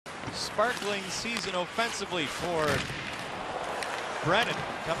sparkling season offensively for Brennan.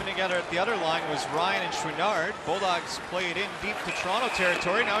 Coming together at the other line was Ryan and Chouinard. Bulldogs play it in deep to Toronto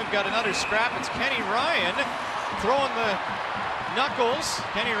territory. Now we've got another scrap. It's Kenny Ryan throwing the knuckles.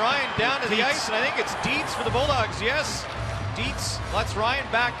 Kenny Ryan down to the ice, and I think it's Dietz for the Bulldogs. Yes, Dietz lets Ryan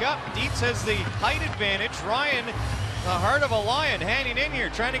back up. Dietz has the height advantage. Ryan, the heart of a lion, hanging in here,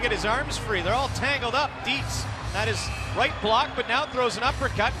 trying to get his arms free. They're all tangled up. Dietz, that is right block, but now throws an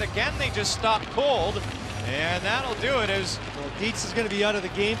uppercut. And again, they just stop cold. And that'll do it. As Dietz is going to be out of the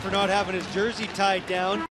game for not having his jersey tied down.